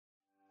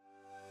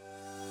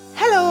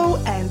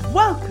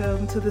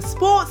Welcome to the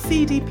Sports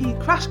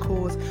CDP Crash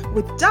Course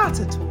with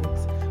Data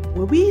Talks,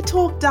 where we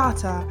talk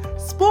data,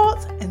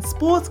 sports and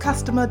sports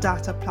customer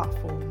data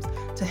platforms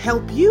to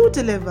help you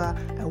deliver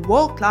a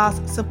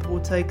world-class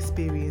supporter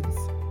experience.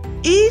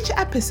 Each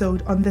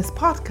episode on this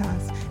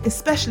podcast is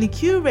specially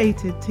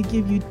curated to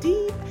give you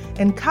deep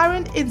and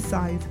current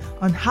insights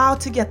on how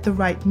to get the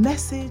right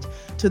message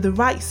to the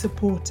right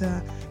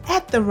supporter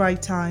at the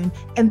right time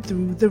and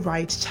through the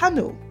right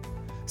channel.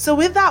 So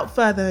without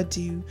further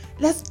ado,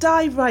 let's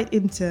dive right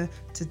into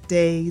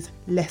today's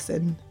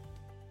lesson.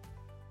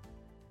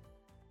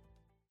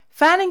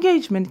 Fan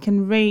engagement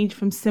can range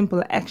from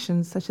simple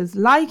actions such as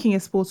liking a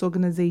sports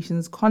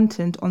organization's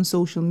content on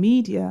social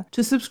media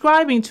to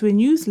subscribing to a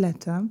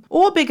newsletter,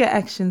 or bigger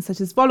actions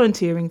such as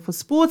volunteering for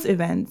sports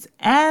events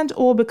and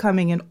or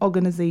becoming an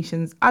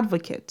organization's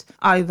advocate,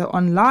 either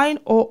online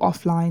or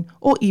offline,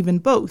 or even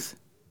both.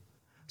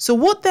 So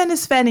what then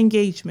is fan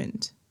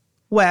engagement?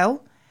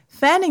 Well,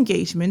 fan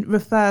engagement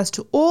refers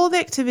to all the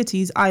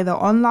activities either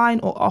online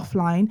or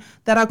offline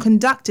that are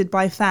conducted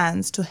by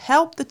fans to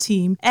help the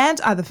team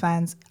and other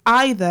fans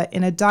either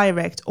in a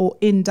direct or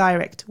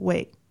indirect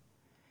way.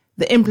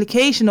 The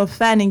implication of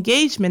fan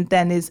engagement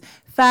then is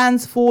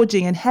fans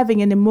forging and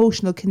having an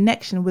emotional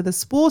connection with a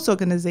sports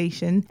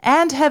organization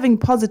and having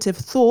positive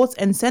thoughts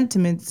and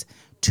sentiments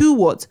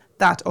towards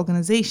that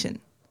organization.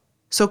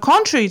 So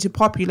contrary to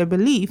popular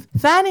belief,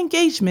 fan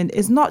engagement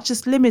is not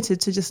just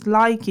limited to just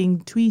liking,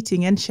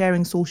 tweeting and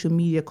sharing social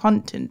media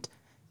content.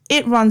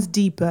 It runs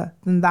deeper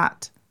than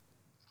that.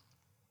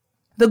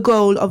 The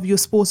goal of your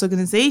sports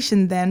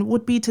organization then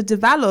would be to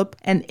develop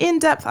an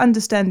in-depth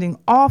understanding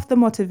of the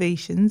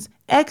motivations,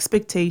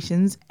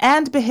 expectations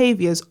and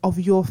behaviors of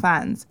your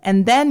fans,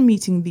 and then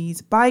meeting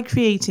these by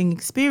creating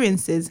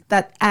experiences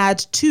that add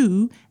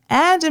to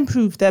and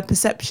improve their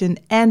perception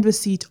and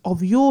receipt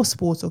of your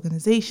sports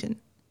organization.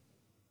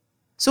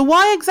 So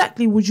why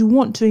exactly would you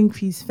want to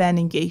increase fan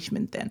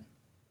engagement then?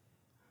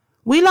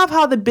 We love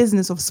how the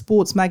Business of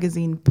Sports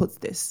magazine puts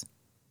this.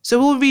 So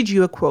we'll read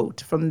you a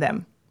quote from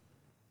them.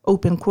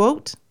 Open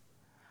quote,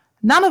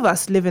 "None of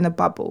us live in a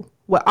bubble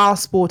where our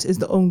sport is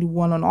the only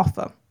one on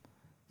offer.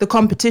 The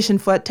competition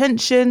for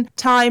attention,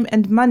 time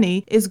and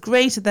money is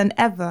greater than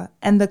ever,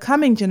 and the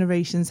coming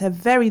generations have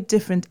very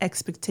different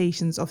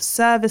expectations of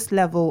service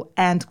level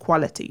and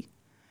quality.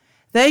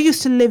 They're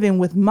used to living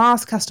with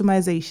mass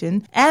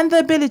customization and the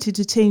ability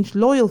to change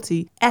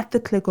loyalty at the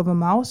click of a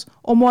mouse,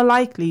 or more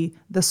likely,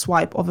 the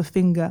swipe of a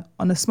finger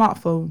on a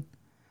smartphone.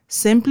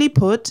 Simply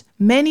put,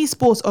 many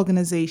sports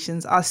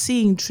organizations are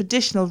seeing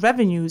traditional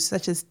revenues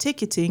such as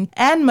ticketing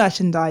and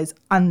merchandise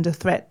under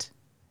threat.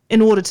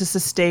 In order to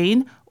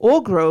sustain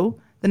or grow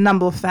the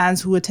number of fans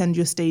who attend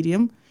your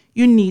stadium,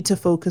 you need to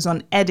focus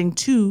on adding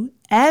to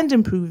and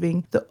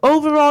improving the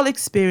overall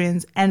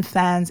experience and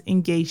fans'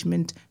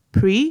 engagement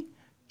pre,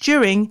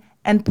 during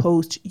and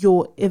post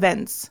your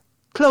events."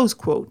 Close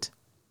quote.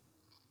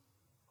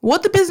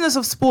 What the Business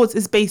of Sports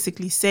is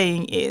basically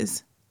saying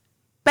is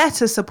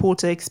better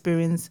supporter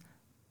experience,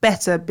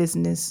 better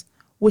business,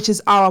 which is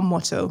our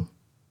motto.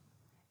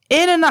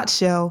 In a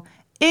nutshell,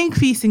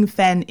 increasing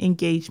fan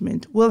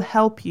engagement will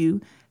help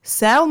you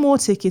sell more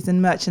tickets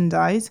and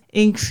merchandise,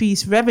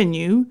 increase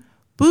revenue,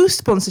 boost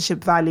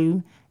sponsorship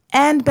value,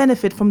 and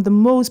benefit from the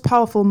most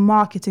powerful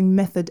marketing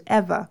method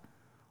ever,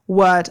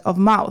 word of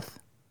mouth.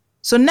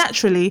 So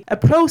naturally, a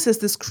process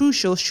this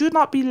crucial should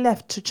not be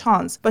left to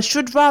chance, but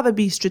should rather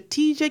be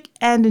strategic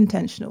and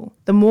intentional.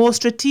 The more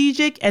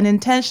strategic and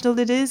intentional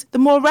it is, the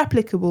more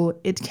replicable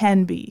it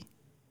can be.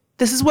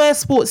 This is where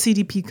Sports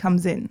CDP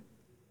comes in.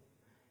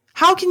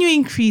 How can you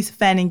increase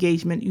fan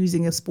engagement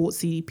using a Sports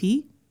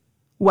CDP?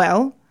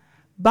 Well,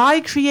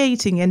 by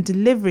creating and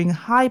delivering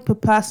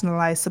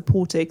hyper-personalized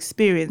supporter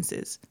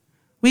experiences.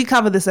 We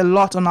cover this a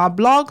lot on our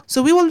blog,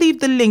 so we will leave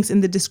the links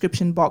in the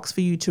description box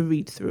for you to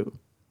read through.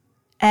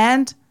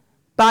 And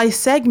by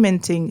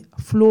segmenting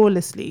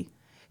flawlessly.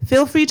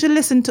 Feel free to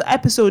listen to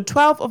episode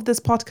 12 of this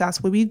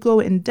podcast where we go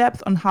in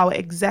depth on how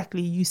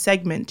exactly you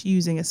segment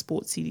using a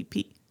sports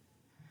CDP.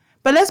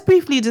 But let's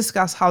briefly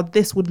discuss how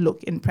this would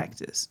look in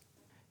practice.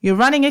 You're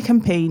running a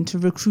campaign to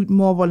recruit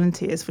more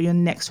volunteers for your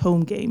next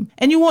home game,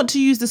 and you want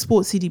to use the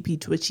sports CDP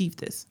to achieve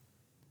this.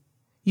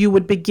 You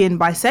would begin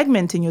by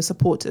segmenting your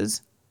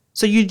supporters.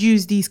 So you'd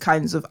use these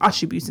kinds of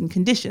attributes and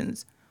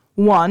conditions.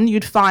 1,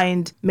 you'd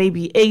find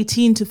maybe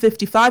 18 to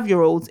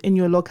 55-year-olds in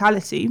your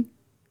locality.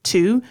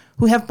 2,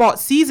 who have bought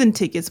season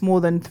tickets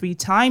more than 3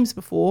 times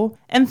before.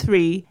 And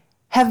 3,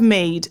 have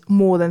made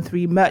more than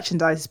 3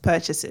 merchandise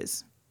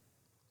purchases.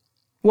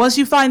 Once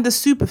you find the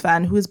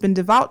superfan who has been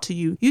devout to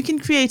you, you can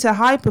create a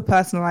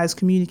hyper-personalized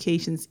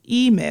communications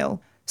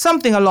email,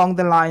 something along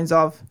the lines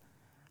of,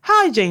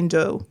 "Hi Jane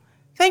Doe.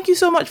 Thank you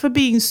so much for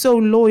being so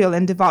loyal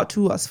and devout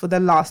to us for the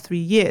last 3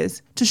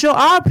 years. To show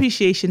our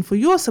appreciation for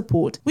your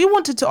support, we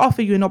wanted to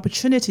offer you an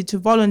opportunity to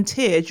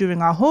volunteer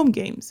during our home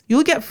games.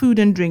 You'll get food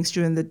and drinks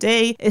during the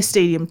day, a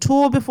stadium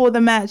tour before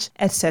the match,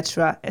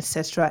 etc.,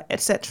 etc.,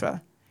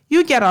 etc.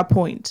 You get our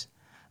point.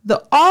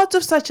 The odds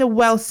of such a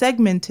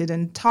well-segmented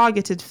and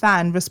targeted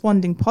fan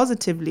responding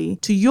positively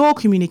to your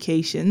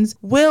communications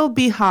will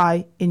be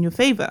high in your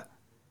favor.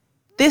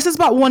 This is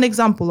but one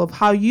example of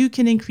how you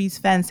can increase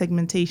fan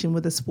segmentation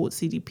with a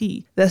sports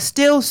CDP. There's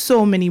still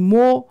so many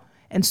more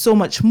and so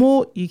much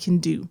more you can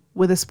do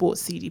with a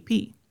sports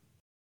CDP.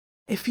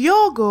 If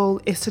your goal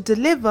is to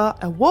deliver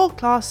a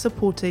world-class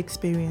supporter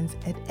experience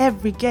at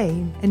every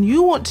game and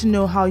you want to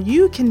know how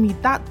you can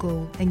meet that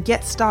goal and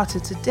get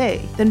started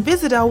today, then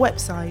visit our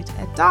website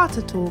at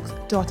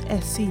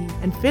datatalks.sc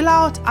and fill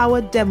out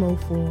our demo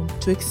form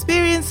to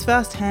experience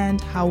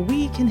firsthand how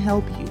we can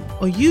help you.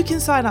 Or you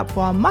can sign up for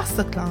our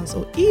masterclass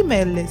or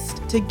email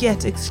list to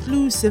get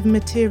exclusive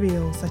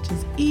materials such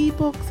as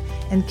ebooks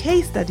and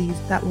case studies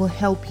that will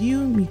help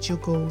you meet your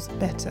goals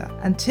better.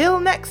 Until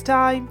next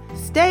time,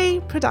 stay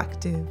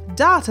productive.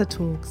 Data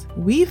Talks.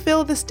 We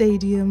fill the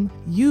stadium,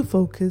 you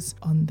focus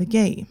on the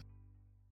game.